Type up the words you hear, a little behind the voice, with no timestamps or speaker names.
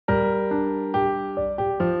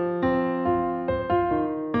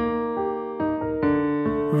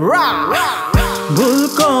ভুল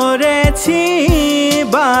করেছি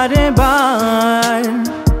বারে বার,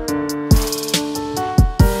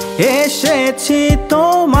 এসেছি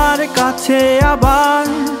তোমার কাছে আবার,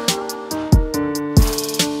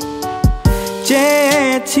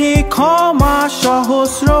 চেয়েছি ক্ষমা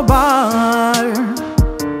সহস্রবার,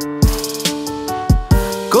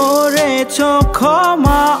 করেছো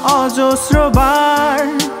ক্ষমা অজস্রবার।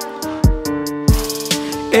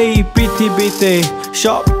 এই পৃথিবীতে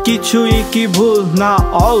সব কিছুই কি ভুল না,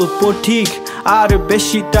 অল্প ঠিক আর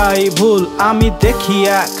বেশিটাই ভুল। আমি দেখি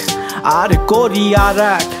এক আর করি আর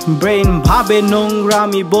এক, ব্রেন ভাবে নোংরা,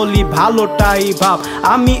 আমি বলি ভালোটাই ভাব।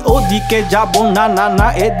 আমি ওদিকে যাব না না না,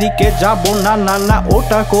 এদিকে যাব না না না,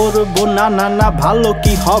 ওটা করব না না না, ভালো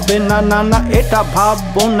কি হবে না না না, এটা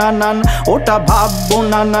ভাববো না না না, ওটা ভাববো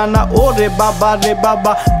না না না। ওরে বাবা রে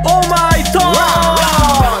বাবা, ও মাই গড,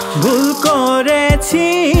 ভুল করেছি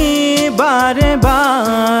বারে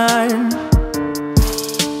বার,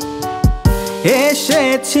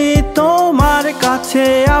 এসেছি তোমার কাছে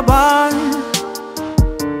আবার,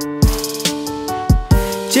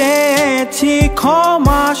 চেয়েছি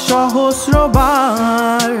ক্ষমা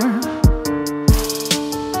সহস্রবার,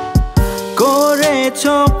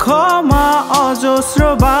 করেছো ক্ষমা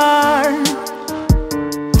অজস্রবার।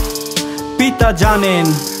 পিতা জানেন,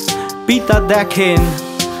 পিতা দেখেন,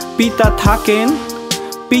 পিতা থাকেন,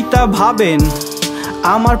 পিতা ভাবেন।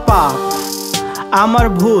 আমার পাপ, আমার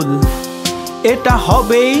ভুল, এটা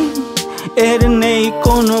হবেই, এর নেই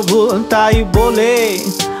কোনো ভুল। তাই বলে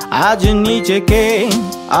আজ নিজেকে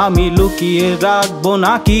আমি লুকিয়ে রাখবো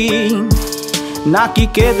নাকি, নাকি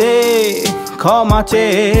কেঁদে ক্ষমা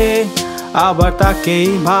চেয়ে আবার তাকেই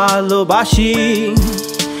ভালোবাসি।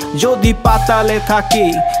 যদি পাতালে থাকি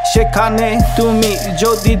সেখানে তুমি,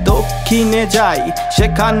 যদি দক্ষিণে যাই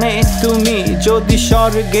সেখানে তুমি, যদি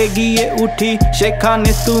স্বর্গে গিয়ে উঠি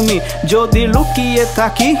সেখানে তুমি, যদি লুকিয়ে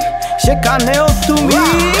থাকি সেখানেও তুমি।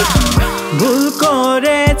 ভুল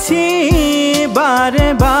করেছি বারে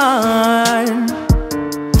বার,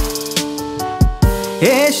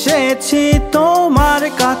 এসেছি তোমার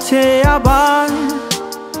কাছে আবার,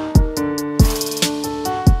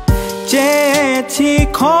 চেয়েছি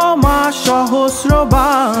ক্ষমা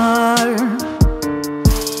সহস্রবার,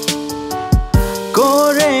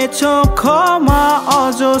 করেছো ক্ষমা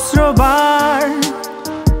অজস্রবার।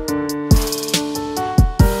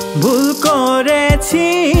 ভুল করেছি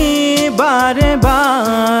বারে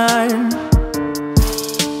বার,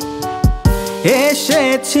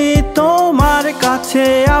 এসেছি তোমার কাছে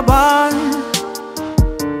আবার,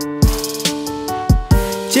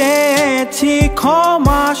 চেয়েছি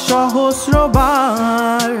ক্ষমা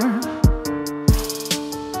সহস্রবার,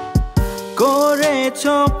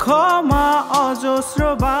 করেছো ক্ষমা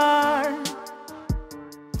অজস্রবার।